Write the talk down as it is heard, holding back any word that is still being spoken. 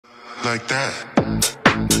like that.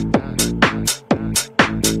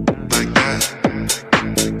 Like that.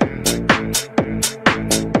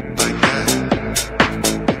 Like that.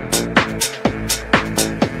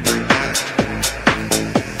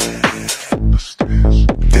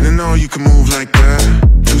 Didn't know you could move like that.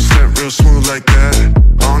 Two-step real smooth like that.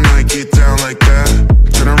 All night get down like that.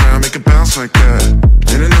 Turn around, make it bounce like that.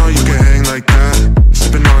 Didn't know you could hang like that.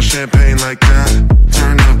 Sipping on champagne like that.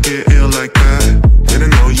 Turn up, get ill like that. Didn't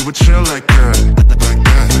know you would chill like that. Like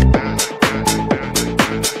that.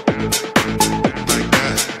 Like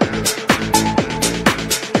that.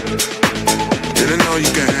 Didn't know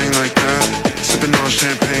you could hang like that. Sipping on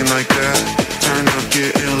champagne like that. Turn up,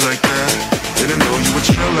 get ill like that. Didn't know you would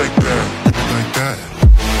chill like that. Like that.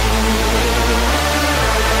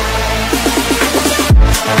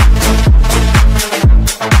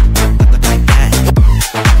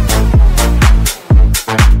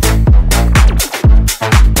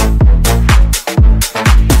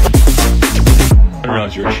 I didn't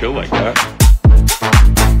realize you were chill like that.